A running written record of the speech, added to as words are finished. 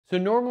So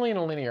normally in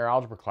a linear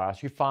algebra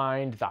class, you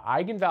find the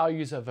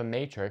eigenvalues of a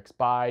matrix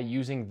by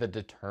using the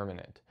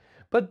determinant.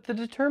 But the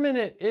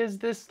determinant is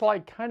this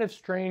like kind of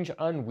strange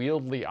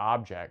unwieldy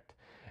object.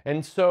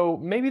 And so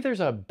maybe there's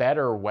a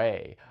better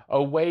way,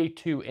 a way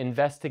to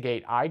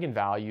investigate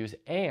eigenvalues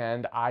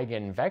and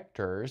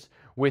eigenvectors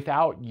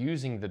without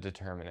using the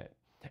determinant.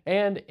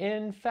 And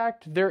in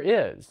fact, there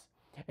is.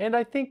 And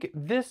I think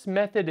this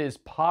method is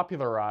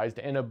popularized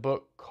in a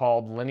book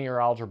called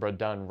Linear Algebra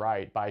Done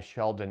Right by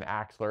Sheldon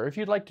Axler, if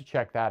you'd like to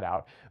check that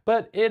out.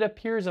 But it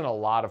appears in a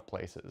lot of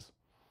places.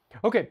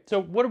 Okay, so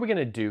what are we going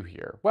to do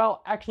here?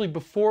 Well, actually,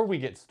 before we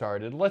get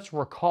started, let's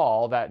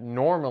recall that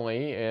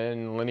normally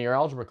in linear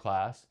algebra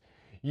class,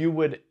 you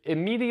would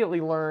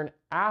immediately learn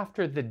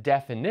after the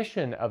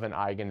definition of an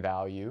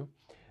eigenvalue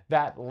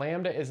that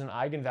lambda is an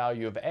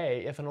eigenvalue of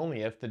A if and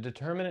only if the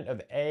determinant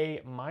of A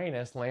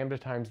minus lambda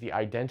times the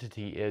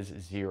identity is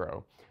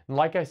 0. And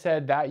like I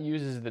said, that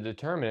uses the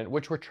determinant,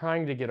 which we're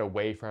trying to get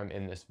away from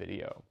in this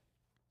video.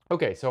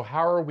 Okay, so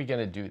how are we going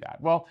to do that?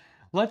 Well,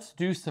 let's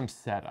do some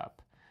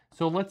setup.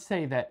 So let's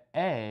say that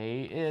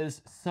A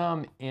is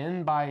some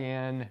n by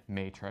n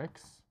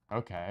matrix.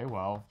 Okay,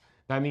 well,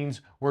 that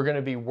means we're going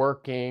to be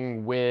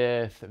working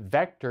with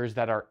vectors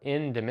that are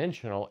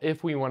n-dimensional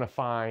if we want to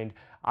find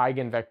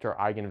eigenvector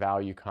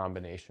eigenvalue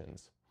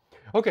combinations.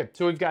 Okay,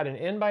 so we've got an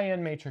n by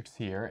n matrix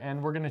here,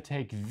 and we're going to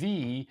take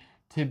V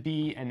to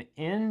be an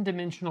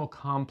n-dimensional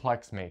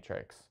complex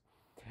matrix.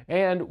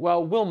 And,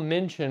 well, we'll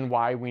mention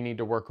why we need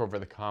to work over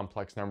the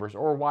complex numbers,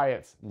 or why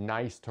it's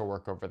nice to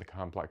work over the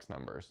complex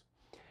numbers.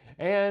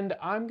 And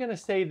I'm going to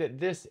say that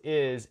this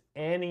is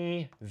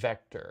any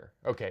vector.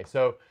 Okay,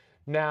 so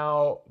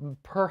now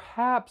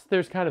perhaps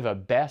there's kind of a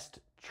best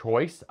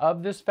choice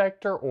of this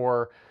vector,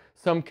 or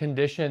some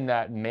condition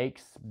that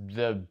makes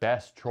the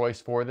best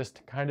choice for this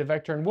kind of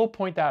vector, and we'll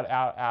point that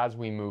out as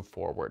we move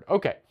forward.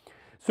 Okay,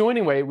 so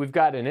anyway, we've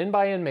got an n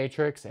by n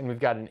matrix and we've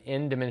got an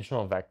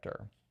n-dimensional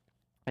vector.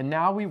 And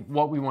now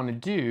what we want to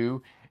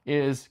do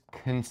is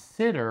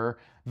consider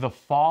the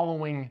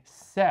following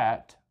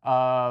set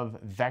of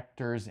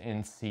vectors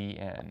in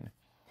Cn.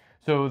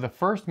 So the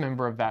first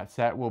member of that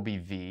set will be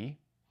V.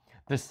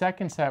 The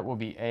second set will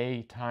be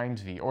A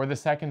times V, or the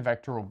second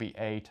vector will be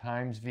A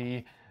times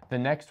V. The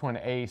next one,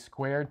 A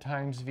squared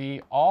times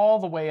V, all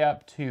the way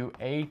up to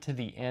A to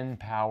the n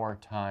power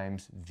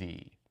times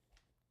V.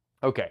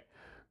 Okay,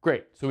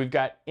 great. So we've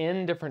got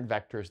n different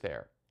vectors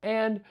there.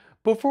 And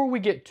before we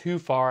get too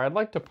far, I'd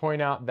like to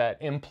point out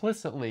that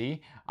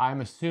implicitly,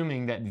 I'm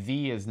assuming that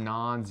V is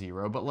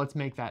non-zero, but let's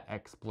make that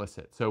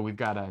explicit. So we've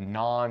got a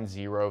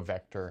non-zero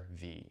vector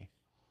V.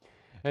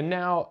 And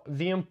now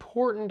the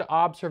important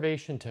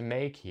observation to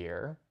make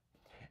here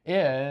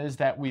is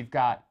that we've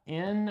got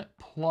n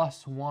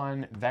plus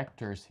 1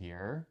 vectors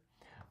here,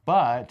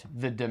 but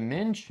the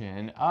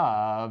dimension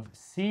of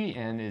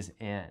Cn is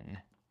n.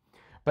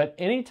 But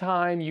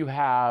anytime you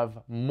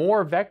have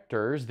more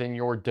vectors than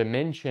your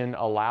dimension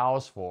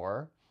allows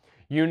for,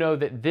 you know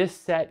that this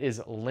set is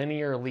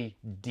linearly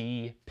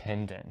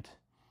dependent.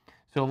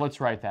 So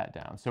let's write that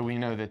down. So we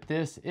know that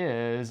this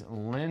is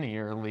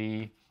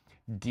linearly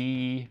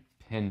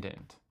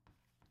dependent.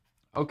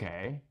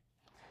 Okay.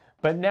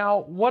 But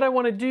now what I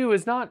want to do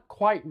is not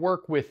quite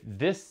work with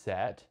this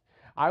set.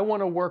 I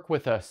want to work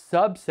with a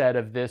subset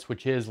of this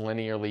which is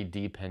linearly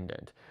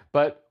dependent.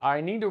 But I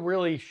need to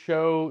really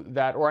show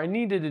that, or I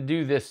needed to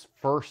do this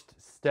first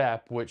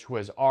step, which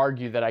was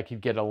argue that I could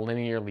get a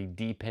linearly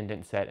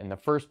dependent set in the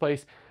first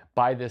place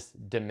by this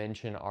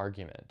dimension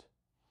argument.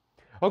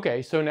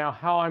 Okay, so now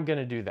how I'm going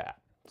to do that.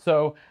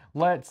 So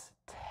let's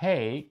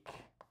take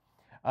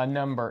a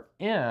number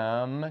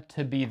m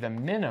to be the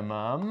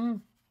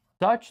minimum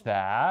such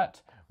that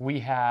we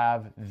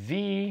have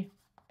V,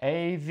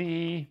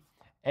 AV,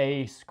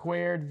 A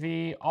squared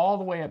V, all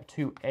the way up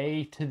to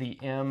A to the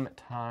m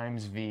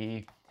times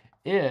V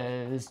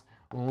is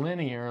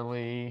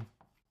linearly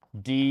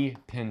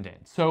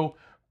dependent. So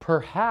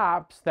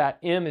perhaps that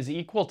m is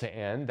equal to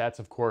n. That's,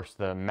 of course,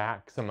 the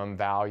maximum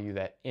value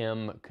that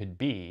m could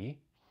be.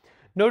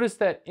 Notice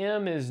that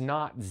m is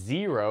not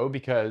 0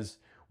 because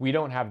we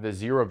don't have the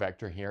 0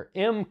 vector here.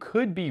 M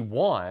could be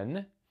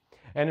 1.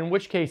 And in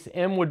which case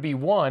m would be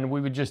 1,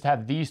 we would just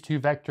have these two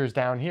vectors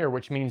down here,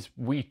 which means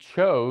we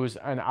chose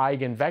an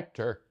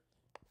eigenvector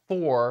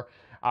for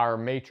our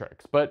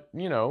matrix. But,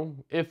 you know,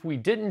 if we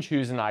didn't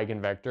choose an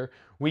eigenvector,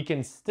 we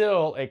can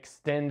still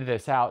extend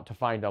this out to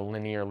find a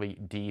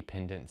linearly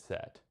dependent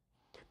set.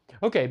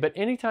 Okay, but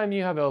anytime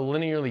you have a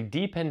linearly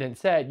dependent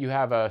set, you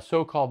have a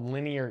so-called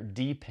linear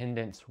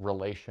dependence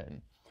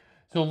relation.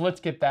 So let's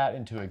get that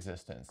into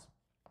existence.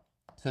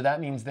 So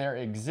that means there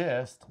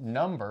exist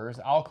numbers,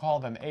 I'll call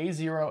them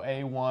A0,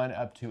 A1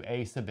 up to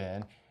A sub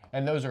n,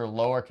 and those are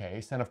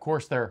lowercase. And of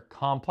course they're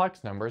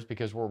complex numbers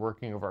because we're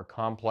working over a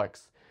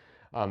complex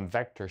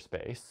vector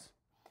space,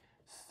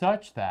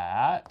 such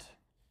that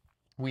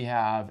we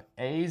have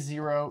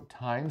A0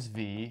 times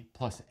V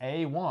plus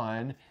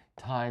A1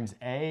 times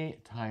A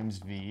times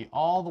V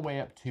all the way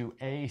up to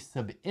A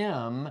sub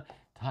m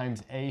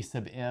times A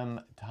sub m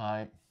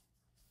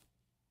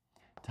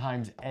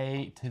times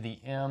a to the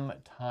m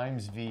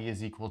times v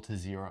is equal to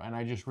 0. And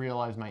I just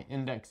realized my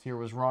index here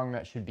was wrong.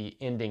 That should be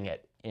ending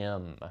at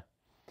m.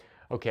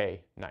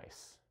 Okay,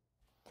 nice.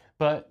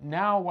 But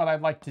now what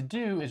I'd like to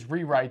do is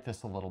rewrite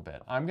this a little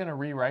bit. I'm going to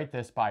rewrite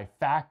this by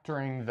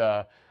factoring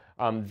the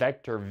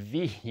vector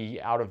v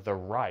out of the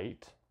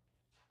right.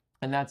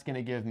 And that's going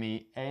to give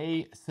me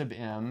a sub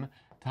m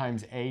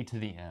times a to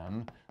the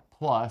m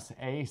plus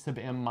a sub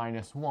m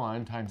minus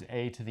 1 times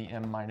a to the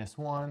m minus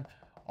 1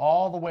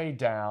 all the way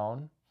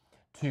down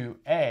to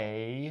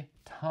a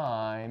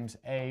times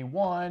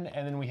a1.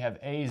 And then we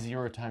have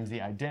a0 times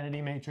the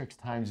identity matrix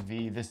times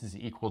v. This is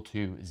equal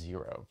to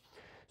 0.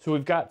 So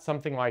we've got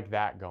something like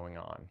that going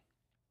on.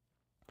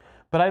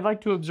 But I'd like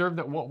to observe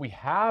that what we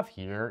have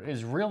here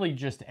is really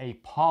just a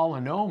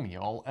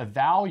polynomial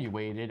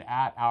evaluated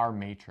at our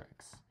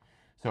matrix.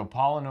 So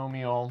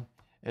polynomial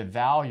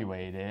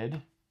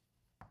evaluated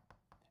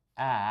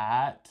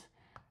at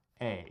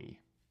A.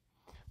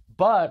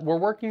 But we're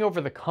working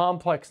over the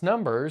complex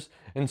numbers,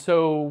 and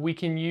so we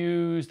can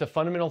use the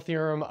fundamental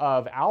theorem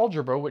of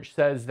algebra, which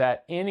says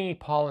that any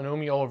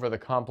polynomial over the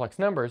complex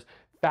numbers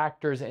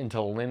factors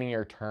into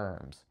linear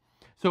terms.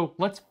 So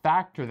let's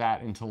factor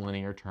that into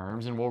linear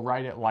terms, and we'll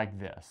write it like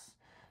this.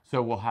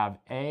 So we'll have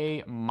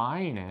a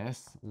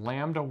minus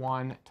lambda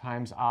 1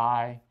 times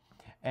I,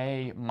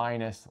 a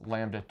minus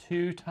lambda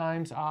 2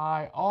 times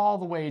I, all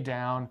the way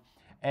down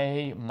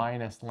a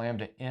minus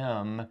lambda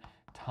m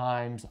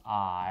times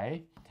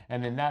I.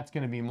 And then that's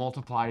going to be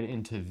multiplied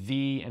into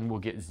v, and we'll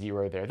get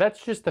 0 there.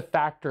 That's just the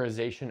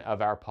factorization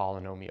of our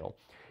polynomial.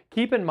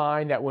 Keep in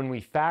mind that when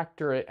we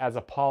factor it as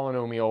a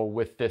polynomial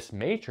with this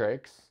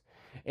matrix,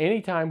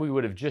 anytime we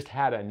would have just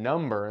had a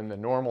number in the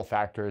normal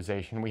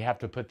factorization, we have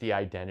to put the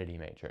identity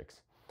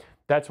matrix.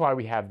 That's why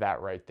we have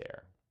that right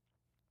there.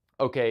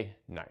 Okay,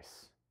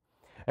 nice.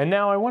 And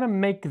now I want to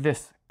make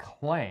this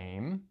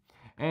claim,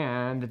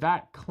 and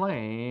that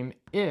claim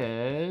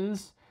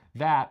is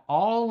that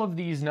all of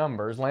these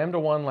numbers, lambda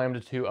 1, lambda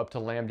 2, up to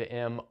lambda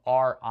m,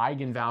 are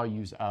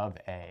eigenvalues of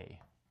A.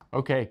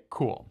 Okay,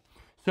 cool.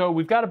 So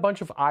we've got a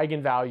bunch of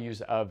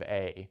eigenvalues of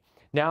A.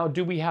 Now,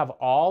 do we have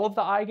all of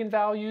the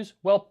eigenvalues?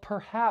 Well,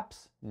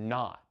 perhaps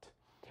not.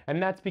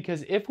 And that's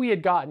because if we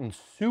had gotten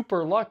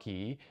super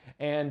lucky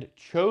and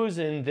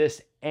chosen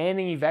this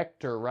any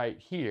vector right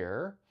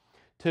here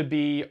to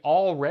be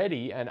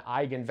already an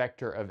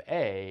eigenvector of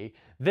A,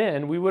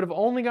 then we would have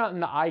only gotten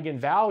the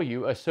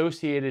eigenvalue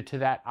associated to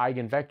that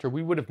eigenvector.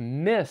 We would have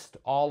missed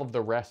all of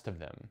the rest of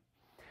them.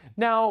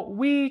 Now,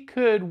 we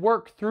could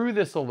work through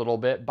this a little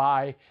bit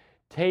by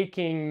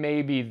taking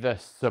maybe the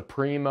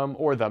supremum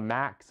or the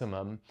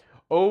maximum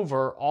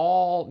over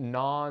all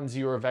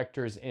non-zero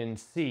vectors in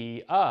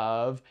C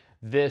of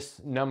this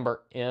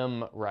number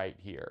m right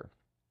here.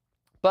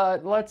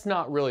 But let's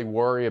not really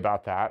worry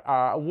about that.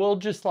 We'll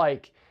just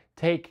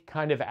take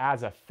kind of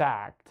as a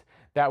fact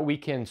that we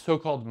can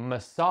so-called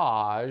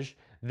massage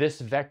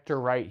this vector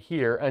right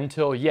here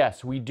until,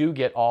 yes, we do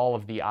get all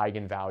of the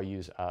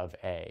eigenvalues of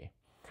A.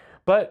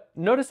 But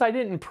notice I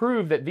didn't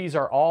prove that these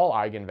are all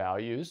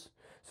eigenvalues.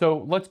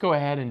 So let's go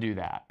ahead and do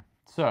that.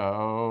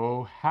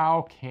 So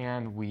how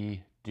can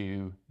we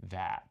do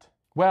that?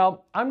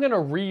 Well, I'm going to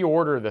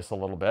reorder this a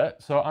little bit.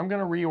 So I'm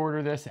going to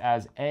reorder this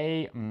as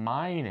A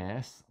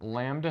minus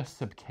lambda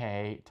sub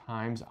k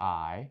times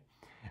I,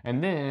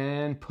 and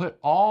then put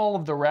all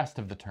of the rest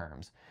of the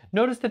terms.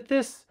 Notice that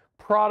this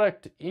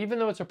product, even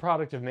though it's a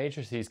product of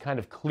matrices, kind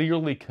of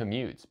clearly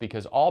commutes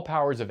because all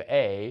powers of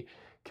A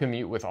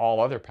commute with all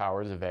other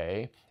powers of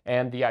A,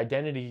 and the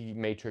identity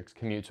matrix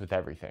commutes with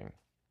everything.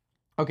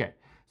 Okay,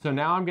 so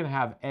now I'm going to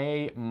have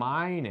A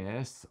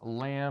minus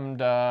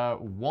lambda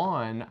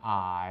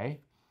 1I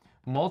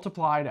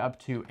multiplied up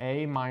to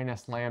A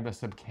minus lambda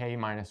sub k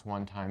minus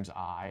 1 times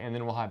I, and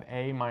then we'll have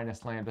A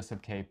minus lambda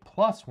sub k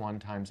plus 1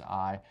 times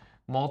I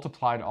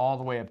multiplied all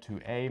the way up to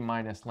A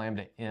minus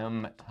lambda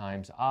m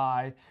times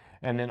I,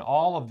 and then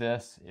all of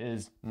this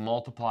is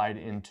multiplied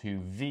into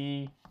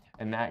V,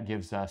 and that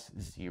gives us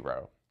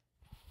 0.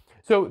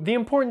 So the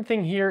important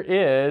thing here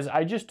is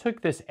I just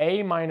took this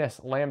A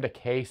minus lambda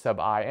k sub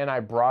I and I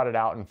brought it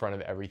out in front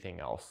of everything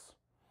else.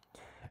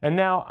 And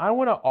now I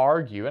want to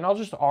argue, and I'll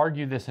just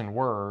argue this in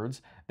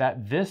words,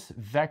 that this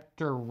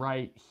vector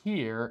right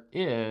here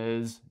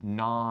is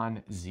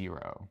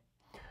non-zero.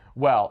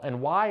 Well,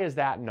 and why is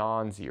that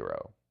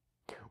non-zero?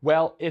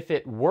 Well, if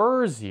it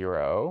were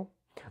 0,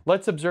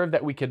 let's observe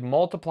that we could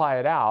multiply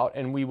it out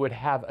and we would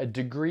have a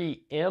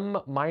degree m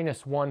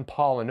minus 1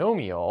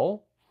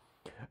 polynomial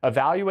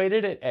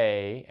evaluated at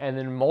A and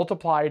then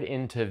multiplied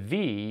into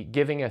V,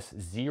 giving us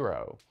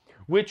 0,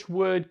 which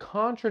would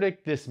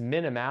contradict this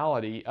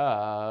minimality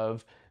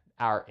of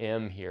our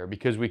m here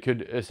because we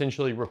could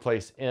essentially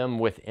replace m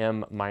with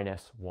m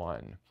minus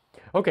 1.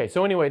 Okay,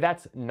 so anyway,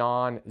 that's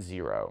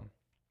non-zero.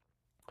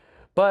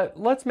 But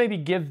let's maybe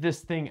give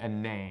this thing a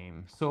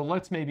name. So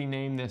let's maybe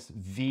name this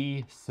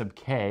V sub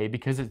k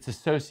because it's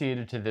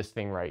associated to this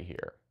thing right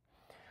here.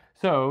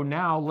 So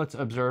now let's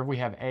observe we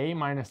have A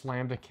minus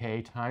lambda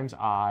k times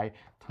I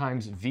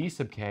times V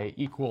sub k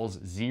equals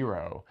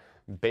 0,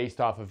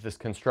 based off of this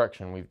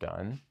construction we've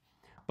done.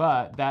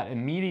 But that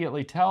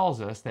immediately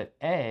tells us that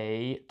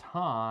A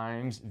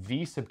times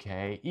V sub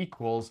k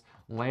equals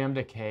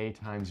lambda k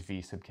times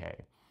V sub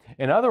k.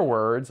 In other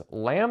words,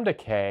 lambda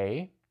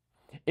k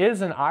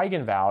is an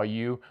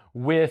eigenvalue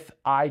with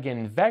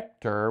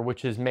eigenvector,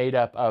 which is made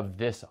up of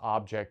this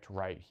object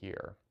right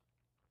here.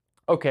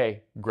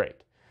 Okay,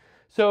 great.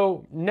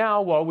 So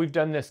now, well, we've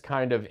done this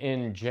kind of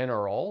in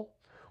general.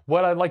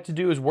 What I'd like to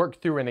do is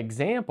work through an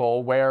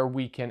example where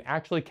we can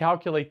actually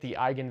calculate the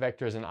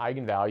eigenvectors and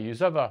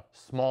eigenvalues of a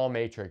small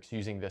matrix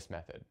using this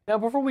method. Now,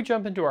 before we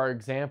jump into our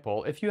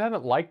example, if you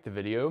haven't liked the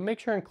video, make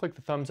sure and click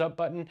the thumbs up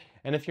button.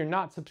 And if you're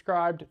not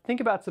subscribed, think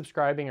about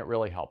subscribing. It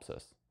really helps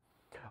us.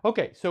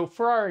 Okay, so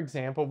for our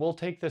example, we'll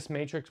take this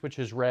matrix, which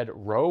is read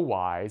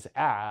row-wise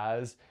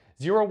as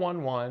 0,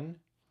 1, 1,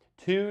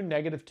 2,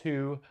 negative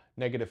 2,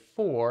 negative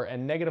 4,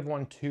 and negative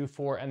 1, 2,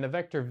 4, and the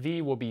vector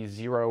v will be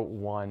 0,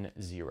 1,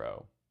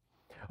 0.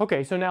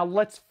 Okay, so now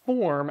let's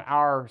form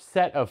our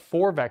set of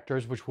 4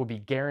 vectors, which will be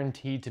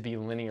guaranteed to be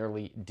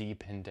linearly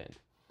dependent.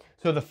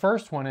 So the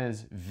first one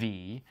is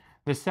v,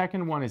 the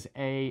second one is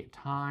a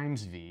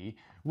times v,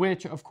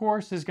 which of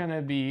course is going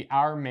to be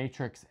our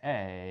matrix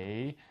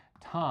A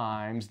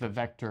times the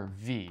vector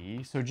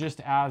v. So just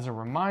as a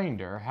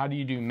reminder, how do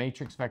you do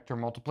matrix vector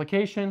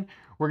multiplication?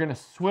 We're going to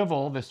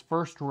swivel this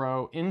first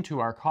row into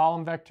our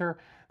column vector.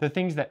 The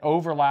things that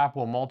overlap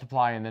will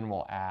multiply and then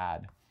we'll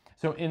add.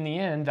 So in the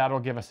end, that'll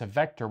give us a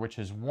vector which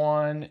is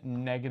 1,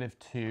 negative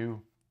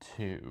 2,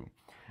 2.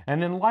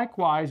 And then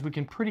likewise, we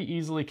can pretty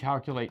easily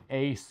calculate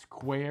a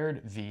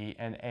squared v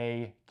and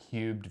a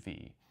cubed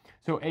v.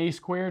 So a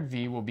squared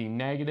v will be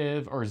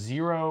negative or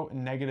 0,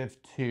 negative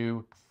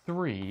 2,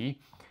 3.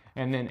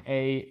 And then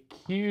a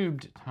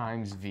cubed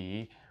times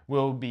v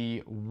will be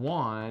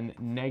 1,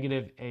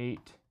 negative 8,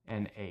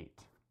 and 8.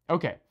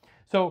 Okay,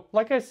 so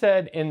like I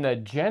said, in the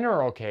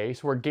general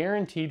case, we're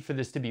guaranteed for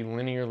this to be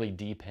linearly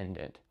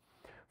dependent.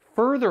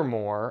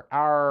 Furthermore,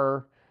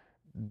 our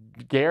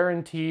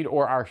guaranteed,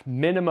 or our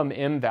minimum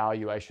m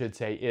value, I should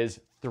say, is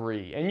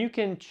 3. And you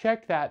can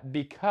check that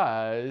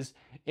because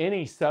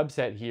any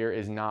subset here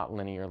is not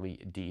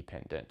linearly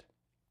dependent.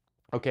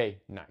 Okay,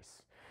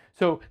 nice.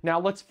 So now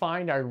let's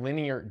find our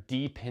linear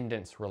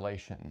dependence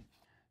relation.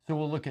 So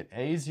we'll look at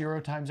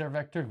a0 times our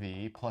vector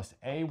v plus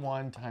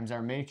a1 times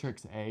our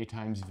matrix A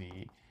times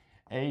v,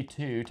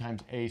 a2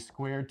 times a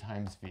squared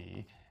times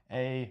v,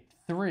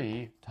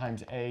 a3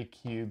 times a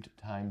cubed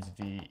times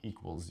v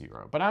equals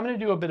 0. But I'm going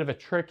to do a bit of a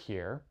trick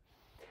here.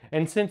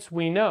 And since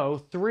we know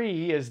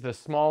 3 is the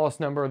smallest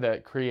number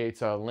that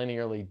creates a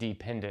linearly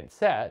dependent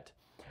set,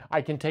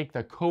 I can take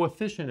the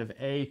coefficient of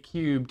a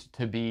cubed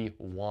to be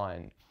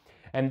 1.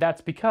 And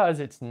that's because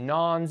it's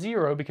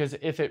non-zero, because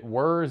if it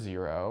were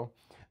 0,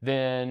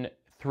 then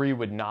 3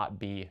 would not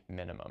be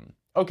minimum.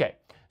 Okay,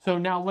 so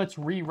now let's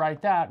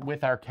rewrite that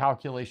with our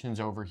calculations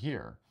over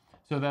here.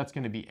 So that's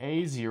going to be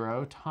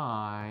a0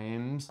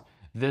 times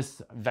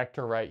this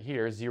vector right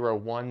here, 0,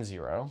 1,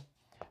 0.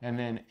 And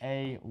then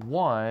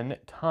a1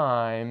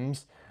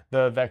 times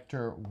the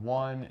vector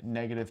 1,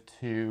 negative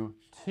 2,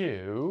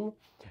 2.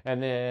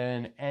 And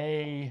then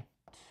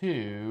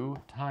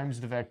a2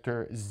 times the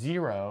vector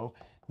 0,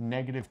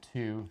 negative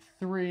 2,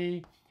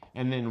 3,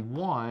 and then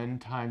 1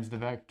 times the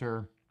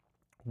vector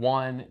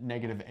 1,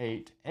 negative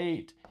 8,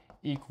 8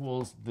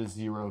 equals the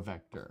 0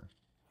 vector.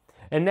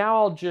 And now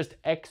I'll just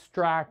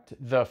extract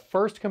the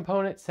first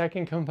component,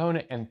 second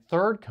component, and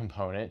third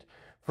component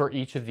for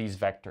each of these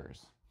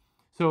vectors.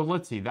 So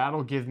let's see,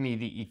 that'll give me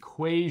the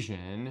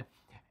equation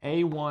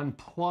a1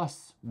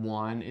 plus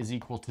 1 is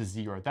equal to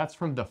 0. That's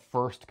from the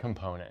first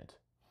component.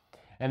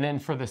 And then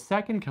for the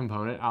second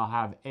component, I'll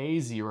have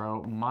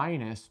a0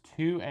 minus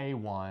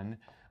 2a1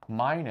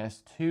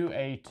 minus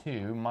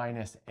 2a2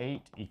 minus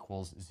 8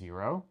 equals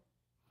 0.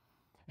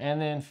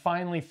 And then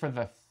finally, for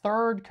the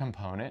third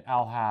component,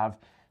 I'll have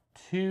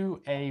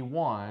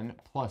 2a1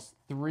 plus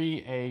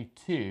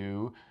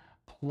 3a2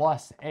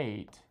 plus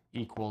 8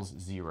 equals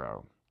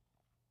 0.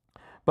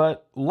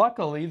 But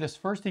luckily, this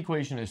first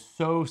equation is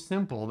so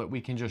simple that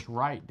we can just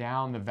write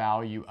down the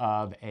value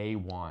of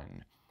a1,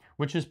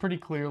 which is pretty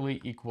clearly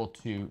equal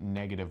to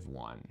negative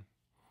 1.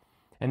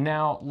 And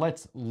now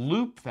let's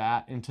loop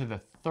that into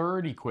the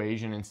third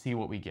equation and see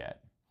what we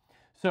get.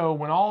 So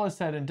when all is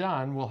said and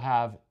done, we'll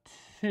have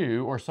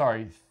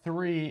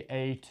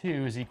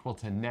 3a2 is equal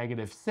to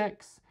negative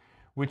 6,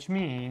 which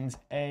means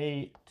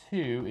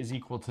a2 is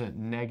equal to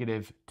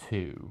negative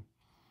 2.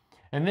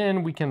 And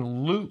then we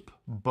can loop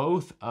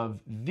both of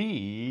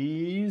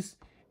these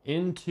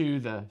into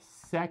the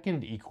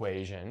second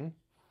equation.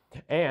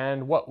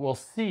 And what we'll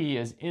see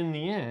is in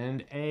the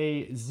end,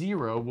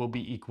 a0 will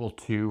be equal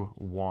to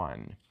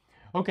 1.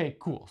 Okay,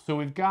 cool. So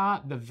we've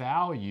got the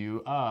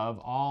value of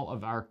all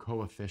of our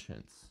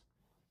coefficients.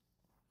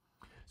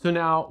 So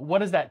now what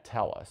does that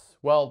tell us?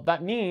 Well,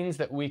 that means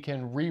that we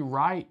can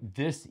rewrite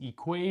this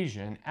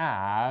equation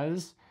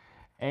as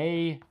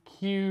a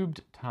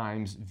cubed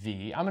times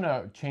v. I'm going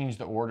to change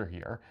the order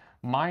here.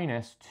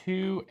 Minus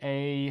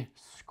 2a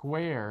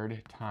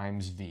squared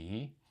times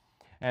v.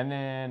 and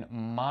then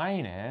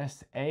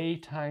minus a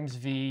times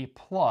v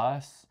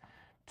plus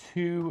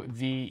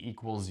 2v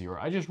equals 0.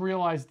 I just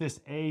realized this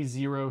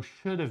a0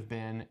 should have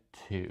been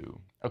 2.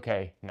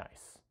 Okay,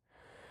 nice.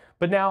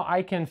 But now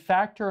I can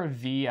factor a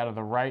v out of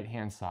the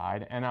right-hand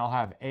side, and I'll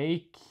have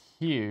a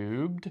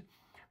cubed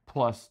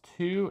plus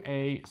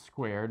 2a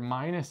squared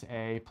minus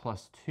a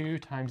plus 2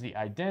 times the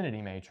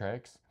identity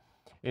matrix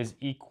is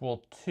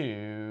equal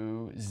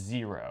to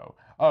 0.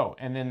 Oh,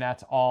 and then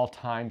that's all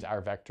times our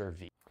vector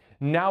v.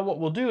 Now what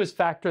we'll do is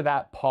factor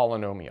that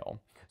polynomial.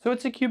 So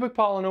it's a cubic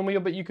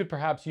polynomial, but you could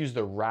perhaps use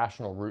the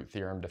rational root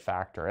theorem to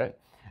factor it.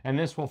 And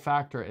this will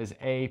factor as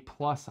a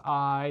plus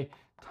I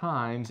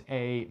times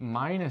a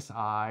minus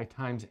I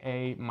times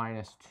a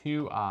minus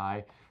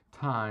 2I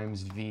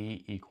times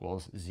v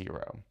equals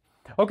 0.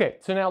 Okay,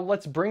 so now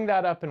let's bring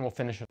that up and we'll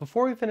finish it.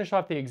 Before we finish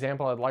off the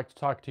example, I'd like to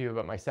talk to you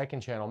about my second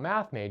channel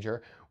math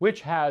major,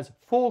 which has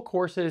full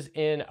courses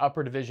in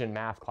upper division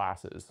math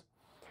classes.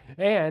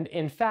 And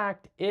in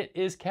fact, it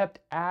is kept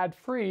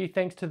ad-free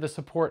thanks to the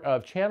support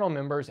of channel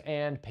members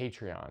and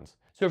Patreons.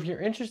 So if you're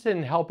interested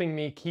in helping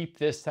me keep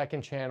this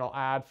second channel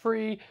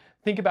ad-free,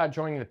 think about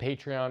joining the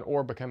Patreon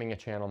or becoming a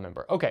channel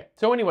member. Okay,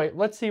 so anyway,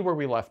 let's see where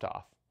we left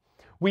off.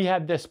 We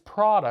had this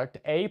product,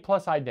 a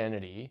plus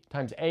identity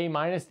times a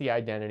minus the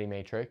identity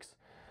matrix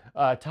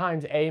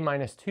times a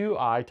minus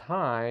 2I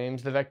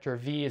times the vector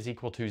v is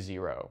equal to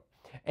 0.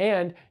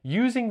 And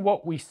using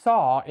what we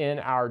saw in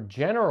our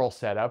general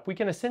setup, we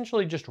can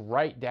essentially just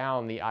write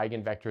down the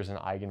eigenvectors and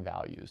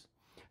eigenvalues.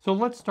 So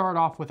let's start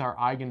off with our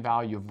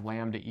eigenvalue of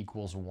lambda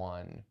equals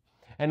 1.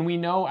 And we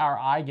know our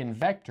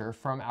eigenvector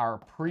from our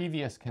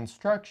previous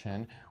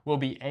construction will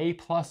be a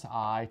plus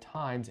I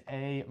times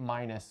a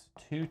minus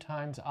 2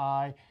 times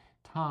I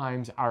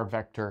times our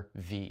vector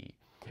v.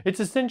 It's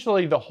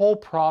essentially the whole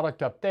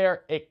product up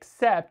there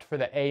except for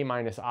the a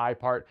minus I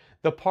part,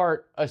 the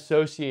part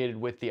associated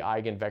with the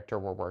eigenvector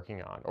we're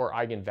working on, or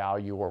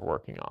eigenvalue we're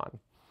working on.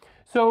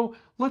 So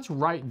let's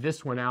write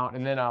this one out,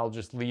 and then I'll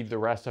just leave the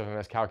rest of them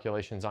as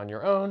calculations on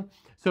your own.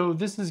 So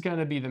this is going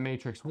to be the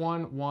matrix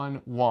 1,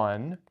 1,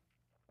 1.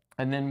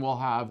 And then we'll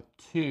have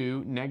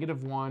 2,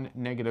 negative 1,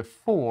 negative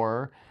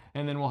 4,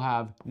 and then we'll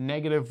have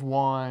negative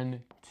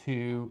 1,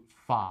 2,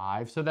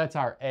 5. So that's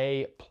our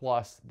a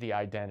plus the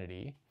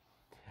identity.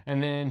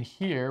 And then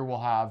here we'll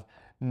have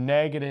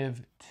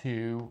negative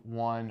 2,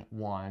 1,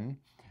 1.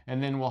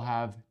 And then we'll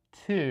have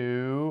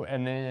 2,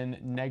 and then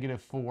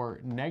negative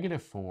 4,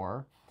 negative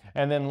 4.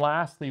 And then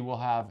lastly, we'll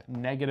have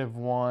negative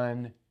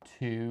 1,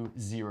 2,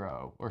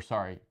 0, or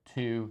sorry,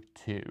 2,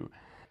 2.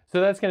 So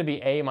that's going to be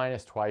a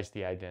minus twice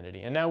the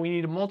identity. And now we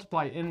need to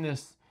multiply in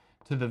this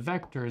to the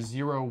vector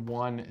 0,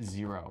 1,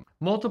 0.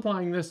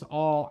 Multiplying this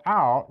all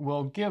out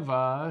will give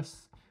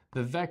us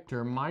the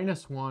vector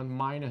minus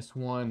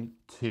 1,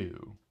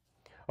 2.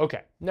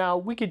 Okay, now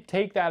we could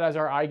take that as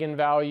our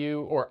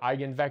eigenvalue or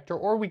eigenvector,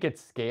 or we could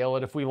scale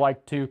it if we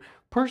like to.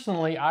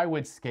 Personally, I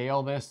would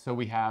scale this so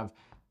we have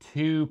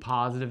 2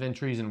 positive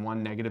entries and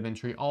 1 negative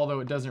entry,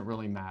 although it doesn't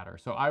really matter.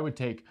 So I would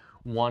take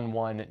 1,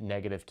 1,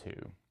 negative 2.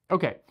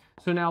 Okay,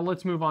 so now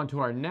let's move on to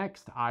our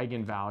next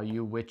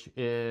eigenvalue, which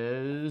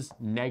is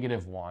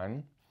negative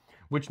 1,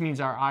 which means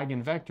our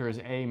eigenvector is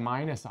a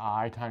minus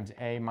I times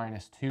a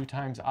minus 2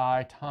 times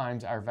I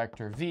times our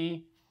vector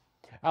v.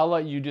 I'll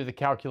let you do the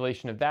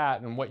calculation of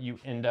that, and what you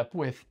end up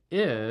with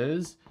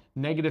is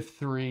negative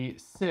 3,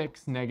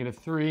 6, negative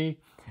 3.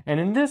 And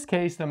in this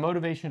case, the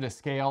motivation to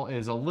scale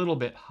is a little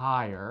bit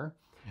higher.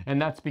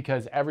 And that's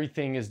because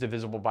everything is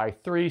divisible by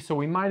 3, so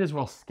we might as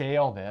well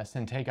scale this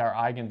and take our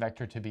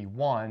eigenvector to be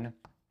 1,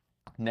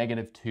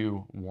 negative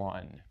 2,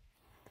 1.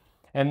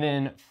 And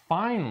then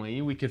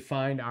finally, we could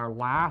find our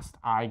last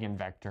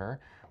eigenvector,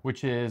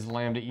 which is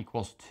lambda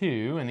equals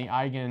 2, and the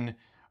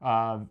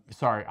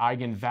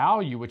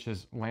eigenvalue, which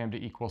is lambda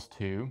equals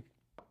 2.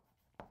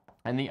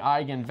 And the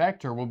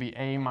eigenvector will be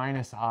a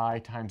minus I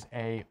times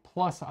a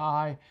plus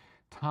I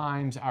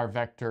times our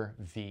vector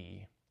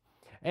v.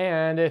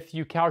 And if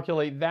you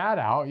calculate that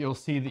out, you'll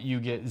see that you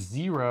get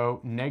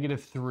 0,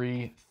 negative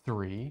 3,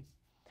 3.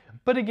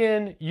 But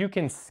again, you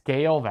can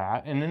scale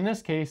that. And in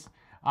this case,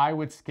 I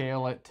would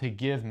scale it to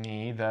give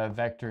me the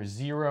vector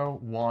 0,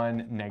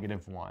 1,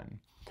 negative 1.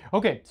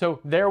 Okay, so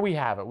there we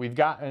have it. We've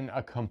gotten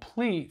a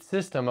complete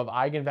system of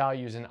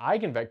eigenvalues and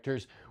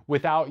eigenvectors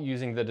without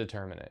using the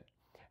determinant.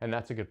 And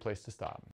that's a good place to stop.